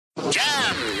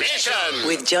Mission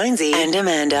with Jonesy and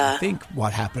Amanda. I think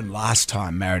what happened last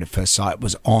time Married at First Sight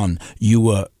was you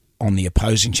were on the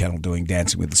opposing channel doing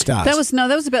Dancing with the Stars. That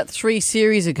was about 3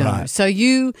 series ago. Right. So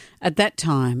you, at that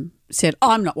time, said,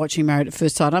 I'm not watching Married at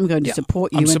First Sight. I'm going to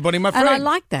support you. I'm supporting my friend. And I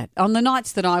like that. On the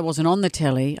nights that I wasn't on the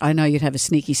telly, I know you'd have a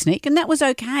sneaky sneak, and that was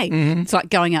okay. Mm-hmm. It's like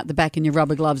going out the back in your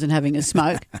rubber gloves and having a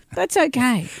smoke. That's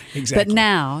okay. Exactly. But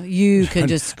now you can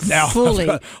just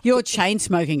you're chain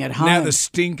smoking at home. Now the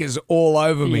stink is all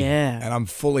over me. Yeah. And I'm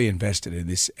fully invested in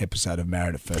this episode of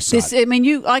Married at First Sight.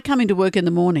 I come into work in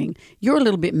the morning, you're a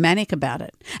little bit manic about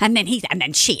it. And then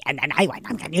I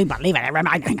went, can you believe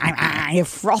it? You're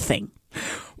frothing.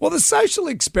 Well, the social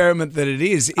experiment that it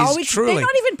is truly... They're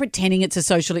not even pretending it's a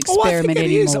social I experiment think it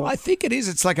anymore. is. I think it is.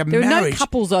 It's like a There marriage. are no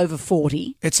couples over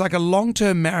 40. It's like a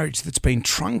long-term marriage that's been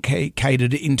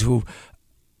truncated into...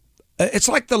 it's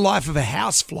like the life of a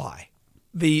housefly,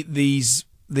 these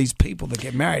people that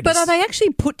get married. But are they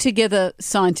actually put together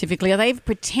scientifically? Are they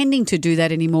pretending to do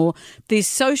that anymore?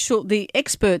 The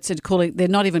experts are calling, they're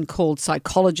not even called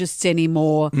psychologists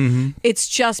anymore. Mm-hmm. It's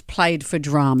just played for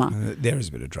drama. There is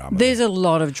a bit of drama. There's a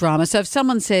lot of drama. So if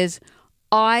someone says,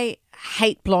 I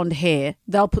hate blonde hair,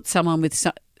 they'll put someone with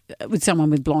someone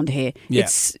with blonde hair. Yeah.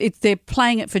 They're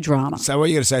playing it for drama. So what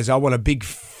you're going to say is, I want a big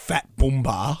fat boom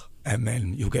bar, and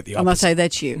then you'll get the opposite. I must say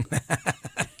that's you.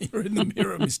 You're in the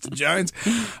mirror, Mr. Jones.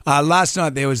 Last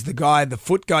night there was the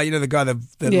foot guy, the guy that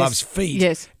Yes. loves feet.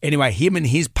 Yes. Anyway, him and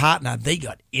his partner, they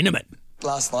got intimate.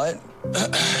 Last night,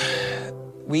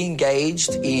 we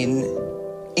engaged in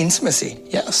intimacy,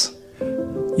 yes.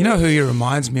 You know who he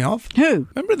reminds me of? Who?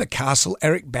 Remember the Castle,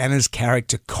 Eric Banner's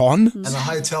character Con? And the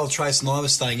hotel Trace and I were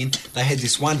staying in, they had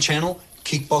this one channel,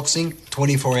 kickboxing,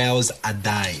 24 hours a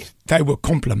day. They were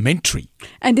complimentary.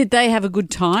 And did they have a good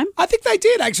time? I think they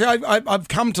did, actually. I've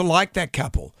come to like that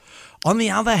couple. On the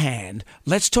other hand,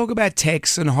 let's talk about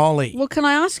Tex and Holly. Well, can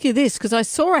I ask you this? Because I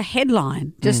saw a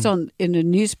headline just in a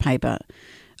newspaper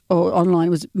or online.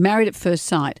 It was Married at First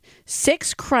Sight.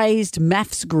 Sex-crazed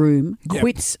maths groom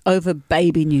quits over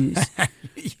baby news.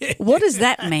 Yeah. What does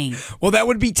that mean? Well, that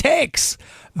would be Tex.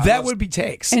 That would be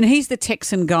Tex. And he's the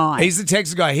Texan guy. He's the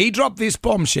Texas guy. He dropped this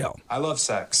bombshell. I love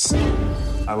sex.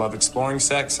 I love exploring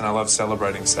sex and I love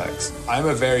celebrating sex. I'm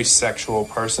a very sexual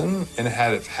person and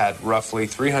have had roughly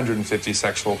 350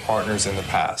 sexual partners in the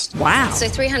past. Wow. So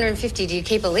 350, do you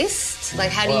keep a list? Like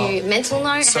how do you, mental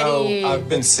note? So how do you... I've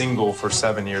been single for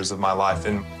 7 years of my life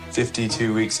and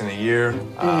 52 weeks in a year,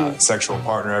 sexual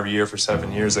partner every year for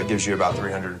 7 years. That gives you about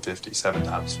 350, 7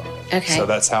 times 5. Okay. So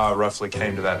that's how I roughly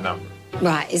came to that number.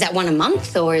 Right. Is that one a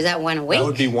month or is that one a week? That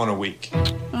would be one a week.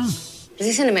 Is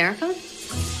this in America?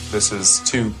 This is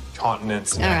 2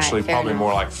 continents, and All right, actually fair probably enough.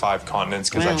 more like 5 continents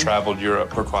because Wow. I traveled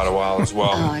Europe for quite a while as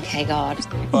well. Oh, okay, God.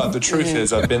 But the truth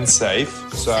is I've been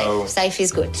safe, so... Safe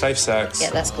is good. Safe sex.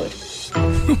 Yeah, that's good.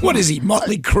 What is he,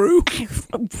 Motley Crue?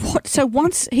 What? So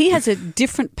once he has a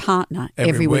different partner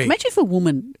every week. week. Imagine if a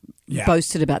woman Yeah.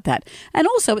 boasted about that. And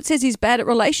also it says he's bad at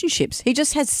relationships. He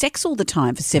just has sex all the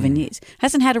time for 7 years.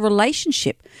 Hasn't had a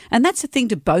relationship. And that's a thing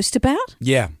to boast about?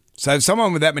 Yeah. So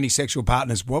someone with that many sexual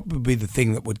partners, what would be the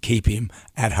thing that would keep him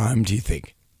at home, do you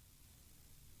think?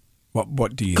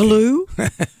 What do you Glue?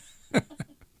 think?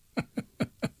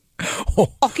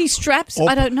 Hockey straps?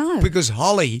 I don't know. Because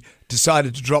Holly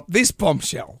decided to drop this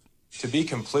bombshell. To be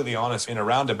completely honest, in a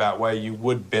roundabout way, you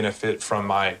would benefit from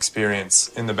my experience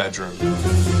in the bedroom.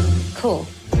 Cool.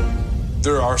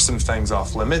 There are some things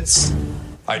off limits,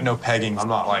 like no pegging. I'm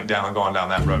not like going down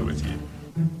that road with you.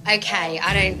 Okay,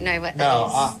 I don't know what that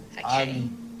is. Okay.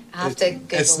 I'll have to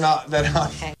Google It's it. not that I'm...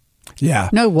 Okay. Yeah.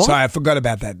 No, what? Sorry, I forgot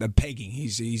about that. The pegging.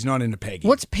 He's not into pegging.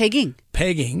 What's pegging?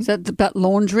 Pegging? Is that about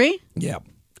laundry? Yeah.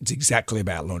 It's exactly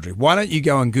about laundry. Why don't you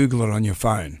go and Google it on your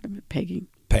phone? Pegging.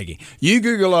 Pegging. You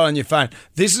Google it on your phone.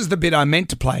 This is the bit I meant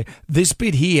to play. This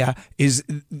bit here is,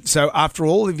 so after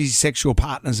all of his sexual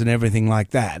partners and everything like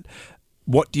that,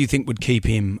 what do you think would keep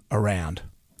him around?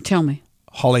 Tell me.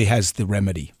 Holly has the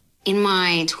remedy. In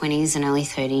my 20s and early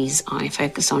 30s, I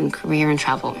focused on career and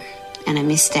travel, and I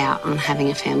missed out on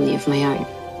having a family of my own.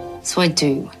 So I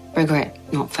do regret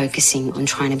not focusing on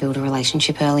trying to build a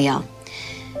relationship earlier.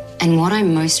 And what I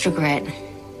most regret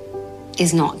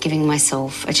is not giving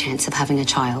myself a chance of having a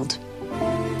child.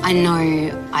 I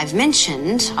know I've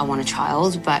mentioned I want a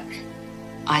child, but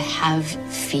I have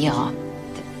fear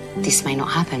that this may not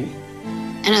happen.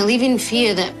 And I live in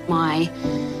fear that my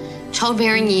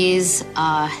childbearing years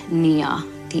are near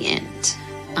the end.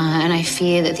 And I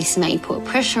fear that this may put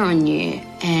pressure on you,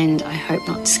 and I hope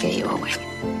not to scare you away.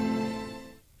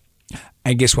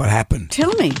 And guess what happened?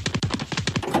 Tell me.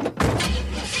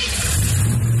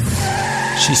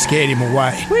 She She scared him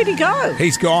away. Where'd he go?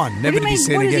 He's gone. Never do you to be mean?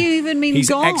 seen What does again. he even mean He's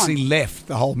gone? actually left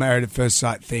the whole Married at First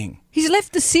Sight thing. He's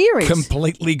left the series.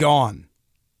 Completely gone.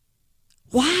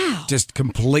 Wow. Just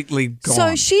completely gone.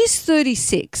 So she's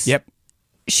 36. Yep.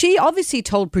 She obviously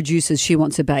told producers she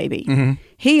wants a baby. Mm-hmm.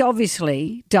 He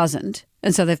obviously doesn't,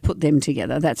 and so they've put them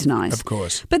together. That's nice. Of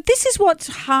course. But this is what's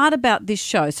hard about this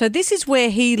show. So this is where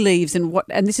he leaves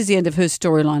and this is the end of her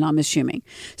storyline, I'm assuming.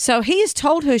 So he has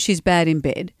told her she's bad in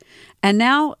bed, and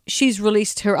now she's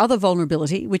released her other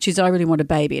vulnerability, which is I really want a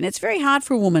baby. And it's very hard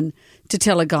for a woman to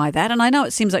tell a guy that. And I know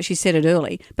it seems like she said it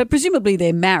early, but presumably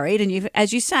they're married and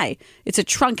as you say, it's a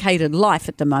truncated life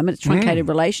at the moment, it's a truncated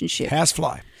relationship.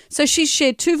 Housefly. So she's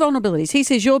shared two vulnerabilities. He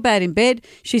says, you're bad in bed.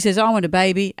 She says, I want a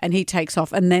baby. And he takes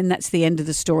off. And then that's the end of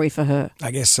the story for her.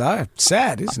 I guess so.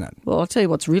 Sad, isn't it? Well, I'll tell you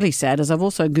what's really sad is I've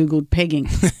also Googled pegging.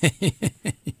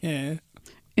 Yeah.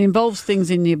 It involves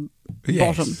things in your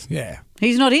Yes, bottom. Yeah.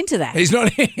 He's not into that. He's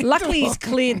not in. Luckily, he's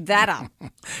cleared that up.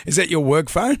 Is that your work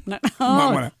phone? No. Might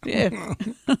Oh, wanna yeah.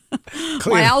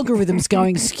 clear My algorithm's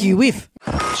going skew-if.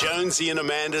 Jonesy and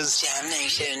Amanda's Jam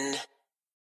Nation.